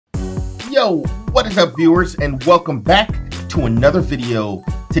Yo, what is up, viewers, and welcome back to another video.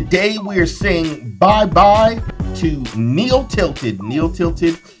 Today we are saying bye-bye to Neo Tilted. Neo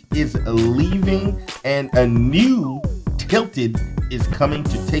Tilted is leaving and a new Tilted is coming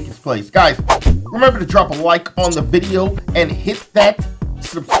to take its place. Guys, remember to drop a like on the video and hit that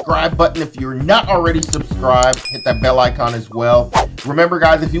subscribe button if you're not already subscribed. Hit that bell icon as well. Remember,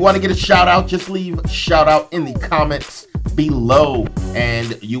 guys, if you want to get a shout out, just leave a shout out in the comments below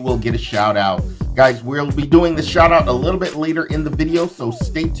and you will get a shout out. Guys, we'll be doing the shout out a little bit later in the video, so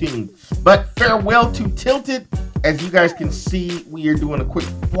stay tuned. But farewell to Tilted. As you guys can see, we are doing a quick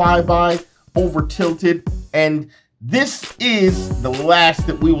flyby over Tilted, and this is the last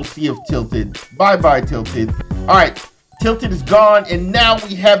that we will see of Tilted. Bye-bye, Tilted. All right, Tilted is gone, and now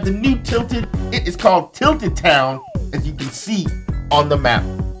we have the new Tilted. It is called Tilted Town, as you can see on the map.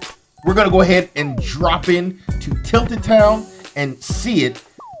 We're gonna go ahead and drop in to Tilted Town and see it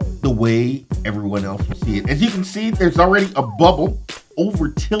the way everyone else will see it. As you can see, there's already a bubble over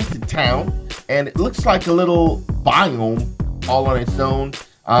Tilted Town, and it looks like a little biome all on its own.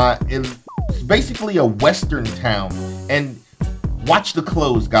 It's basically a western town, and watch the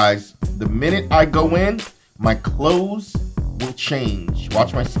clothes, guys. The minute I go in, my clothes will change.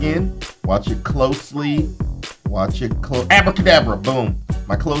 Watch my skin, watch it closely, watch it close. Abracadabra, boom.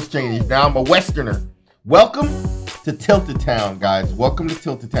 My clothes changed. Now I'm a westerner. Welcome to Tilted Town, guys. Welcome to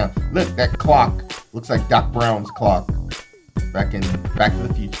Tilted Town. Look, that clock looks like Doc Brown's clock back in Back to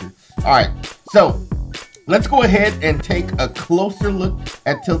the Future. All right, so let's go ahead and take a closer look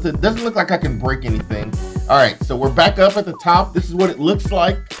at Tilted. Doesn't look like I can break anything. All right, so we're back up at the top. This is what it looks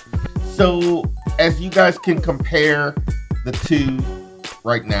like. So as you guys can compare the two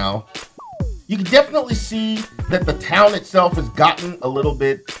right now, you can definitely see that the town itself has gotten a little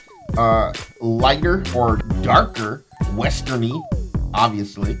bit lighter or darker, westerny,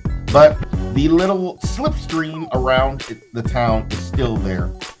 obviously, but the little slipstream around the town is still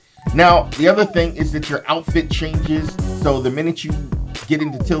there. Now, the other thing is that your outfit changes. So the minute you get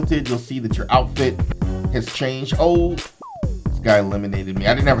into Tilted, you'll see that your outfit has changed. Oh, this guy eliminated me.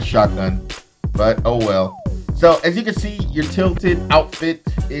 I didn't have a shotgun, but oh well. So as you can see, your Tilted outfit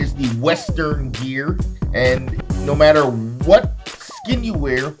is the Western gear, and no matter what skin you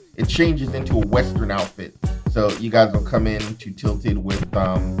wear, it changes into a Western outfit. So you guys will come in to Tilted with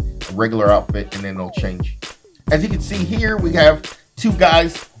a regular outfit, and then it'll change. As you can see here, we have two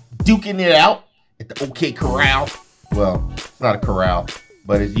guys duking it out at the OK Corral. Well, it's not a corral,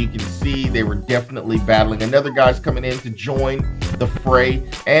 but as you can see, they were definitely battling. Another guy's coming in to join the fray,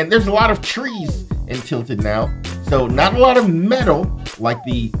 and there's a lot of trees in Tilted now. So not a lot of metal like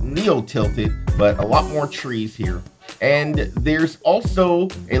the Neo Tilted, but a lot more trees here. And there's also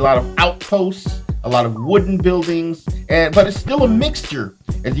a lot of outposts, a lot of wooden buildings, but it's still a mixture,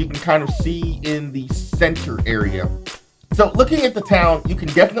 as you can kind of see in the center area. So looking at the town, you can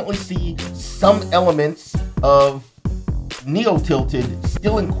definitely see some elements of Neo Tilted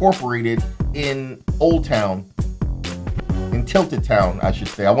still incorporated in Old Town. In Tilted Town, I should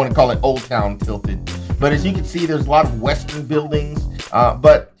say. I want to call it Old Town Tilted. But as you can see, there's a lot of western buildings,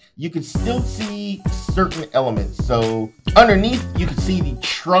 but you can still see certain elements. So underneath, you can see the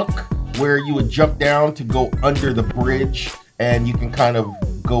trunk where you would jump down to go under the bridge, and you can kind of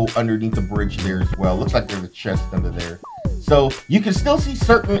go underneath the bridge there as well. Looks like there's a chest under there. So you can still see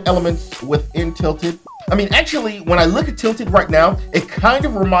certain elements within Tilted. I mean, actually, when I look at Tilted right now, it kind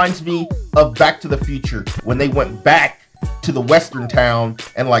of reminds me of Back to the Future, when they went back to the western town,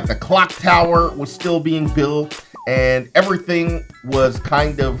 and like the clock tower was still being built, and everything was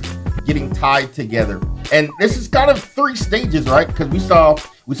kind of getting tied together. And this is kind of three stages, right? Because we saw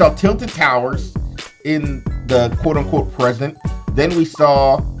Tilted Towers in the quote-unquote present. Then we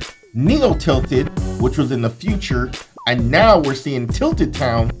saw Neo Tilted, which was in the future. And now we're seeing Tilted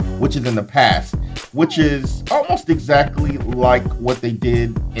Town, which is in the past, which is almost exactly like what they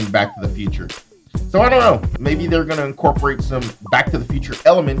did in Back to the Future. So I don't know, maybe they're going to incorporate some Back to the Future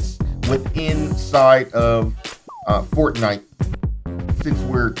elements within inside of Fortnite, since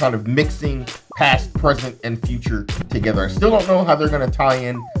we're kind of mixing past, present, and future together. I still don't know how they're going to tie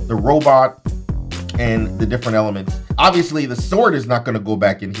in the robot and the different elements. Obviously, the sword is not going to go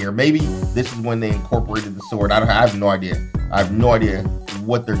back in here. Maybe this is when they incorporated the sword. I have no idea. I have no idea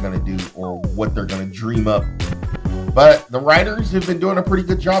what they're going to do or what they're going to dream up. But the writers have been doing a pretty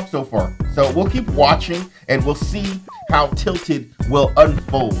good job so far. So we'll keep watching, and we'll see how Tilted will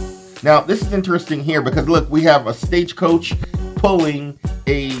unfold. Now, this is interesting here because, look, we have a stagecoach pulling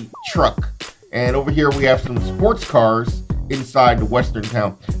a truck. And over here, we have some sports cars inside the western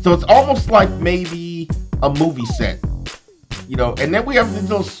town. So it's almost like maybe a movie set. you know, and then we have these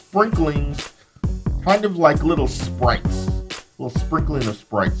little sprinklings, kind of like little sprites, little sprinkling of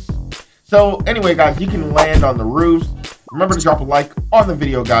sprites. So anyway, guys, you can land on the roofs. Remember to drop a like on the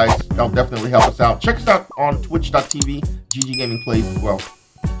video, guys. That'll definitely help us out. Check us out on twitch.tv, GG Gaming Plays as well.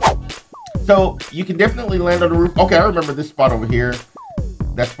 So you can definitely land on the roof. Okay, I remember this spot over here.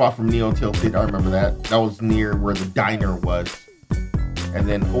 That spot from Neo Tilted, I remember that. That was near where the diner was. And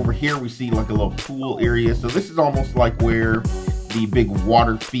then over here we see like a little pool area. So this is almost like where the big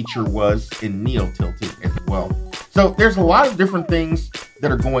water feature was in Neo Tilted as well. So there's a lot of different things that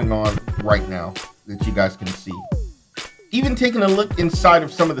are going on right now that you guys can see. Even taking a look inside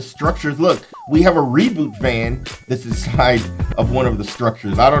of some of the structures. Look, we have a reboot van that's inside of one of the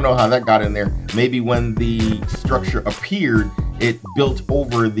structures. I don't know how that got in there. Maybe when the structure appeared, it built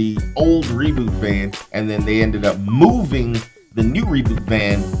over the old reboot van, and then they ended up moving the new reboot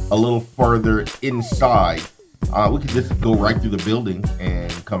van a little further inside. We could just go right through the building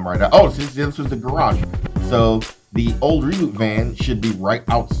and come right out. Oh, since this was the garage. So the old reboot van should be right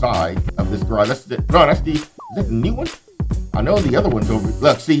outside of this garage. Is that the new one? I know the other one's over.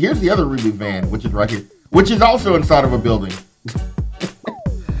 Look, see, here's the other reboot van, which is right here, which is also inside of a building.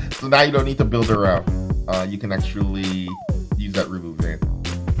 So now you don't need to build around. You can actually use that reboot van.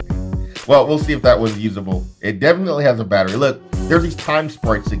 Well, we'll see if that one's usable. It definitely has a battery. Look, there's these time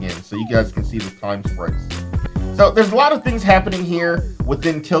sprites again, so you guys can see the time sprites. So there's a lot of things happening here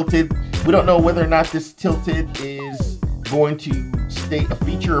within Tilted. We don't know whether or not this Tilted is going to stay a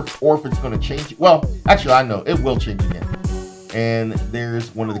feature or if it's going to change. Well, actually, I know it will change again. And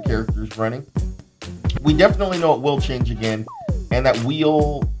there's one of the characters running. We definitely know it will change again. And that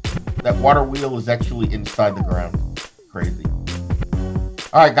wheel, that water wheel is actually inside the ground. Crazy.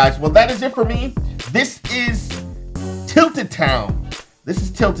 All right, guys. Well, that is it for me. This is Tilted Town. This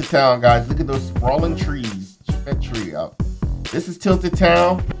is Tilted Town, guys. Look at those sprawling trees. Check that tree out. This is Tilted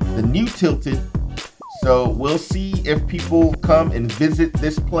Town, the new Tilted. So we'll see if people come and visit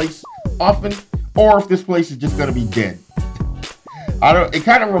this place often, or if this place is just going to be dead. It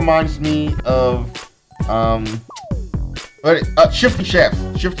kind of reminds me of Shifty Shafts.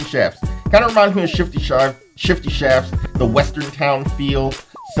 Shifty Shafts. Kind of reminds me of Shifty Shafts, the Western Town feel.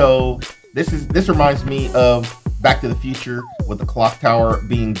 So this reminds me of Back to the Future with the clock tower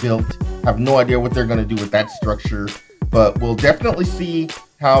being built. I have no idea what they're going to do with that structure, but we'll definitely see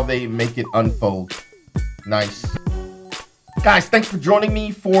how they make it unfold. Nice. Guys, thanks for joining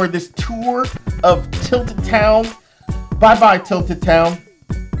me for this tour of Tilted Town. Bye-bye, Tilted Town.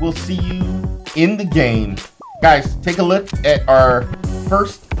 We'll see you in the game. Guys, take a look at our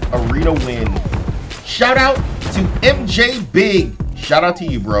first arena win. Shout out to MJ Big. Shout out to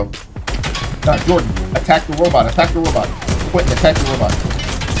you, bro. Jordan, attack the robot. Attack the robot. Quentin, attack the robot.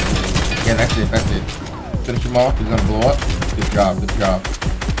 Yeah, that's it. That's it. Finish him off. He's gonna blow up. Good job. Good job.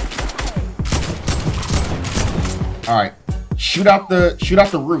 All right. Shoot out the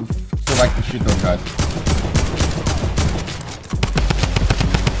roof so I can shoot those guys.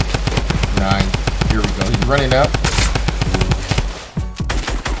 Nice. Here we go. He's running up.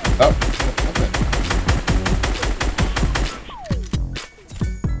 Oh. Okay.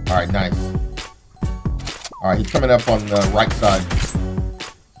 All right. Nice. All right. He's coming up on the right side.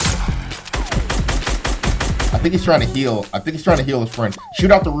 I think he's trying to heal. I think he's trying to heal his friend. Shoot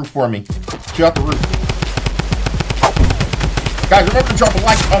out the roof for me. Shoot out the roof. Guys, remember to drop a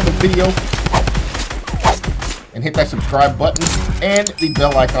like on the video and hit that subscribe button and the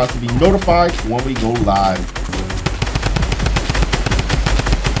bell icon to be notified when we go live.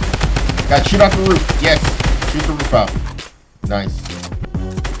 Guys, shoot out the roof. Yes, shoot the roof out. Nice.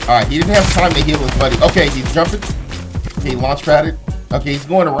 All right, he didn't have time to heal his buddy. Okay, he's jumping. Okay, launch padded. Okay, he's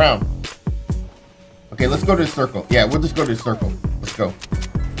going around. Okay, let's go to the circle. Yeah, we'll just go to the circle. Let's go.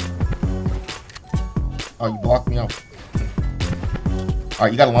 Oh, you blocked me out. All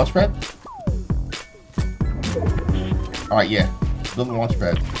right, you got a launch pad? All right, yeah. Build a launch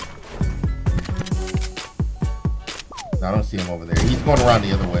pad. No, I don't see him over there. He's going around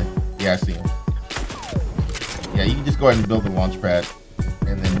the other way. Yeah, I see him. Yeah, you can just go ahead and build the launch pad,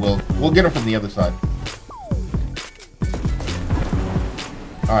 and then we'll get him from the other side.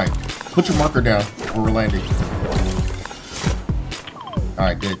 All right, put your marker down where we're landing. All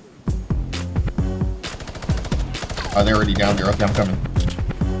right, good. Oh, they're already down there. Okay, I'm coming.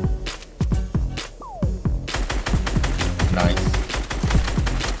 Nice.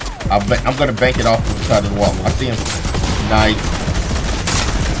 I'm gonna bank it off to the side of the wall. I see him. Nice.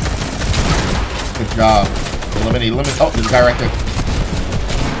 Good job. Eliminate. Oh, there's a guy right there.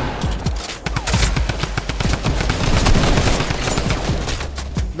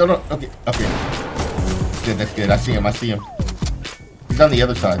 No. Okay. Good. That's good. I see him. on the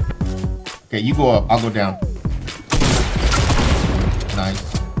other side. Okay, you go up. I'll go down. Nice.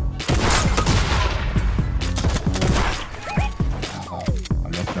 Oh, I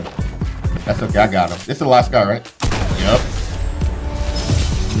messed up. That's okay. I got him. This is the last guy, right? Yep.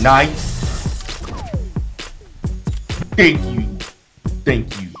 Nice. Thank you.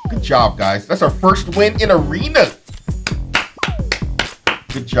 Thank you. Good job, guys. That's our first win in Arena.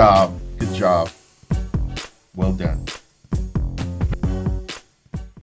 Good job. Good job. Well done.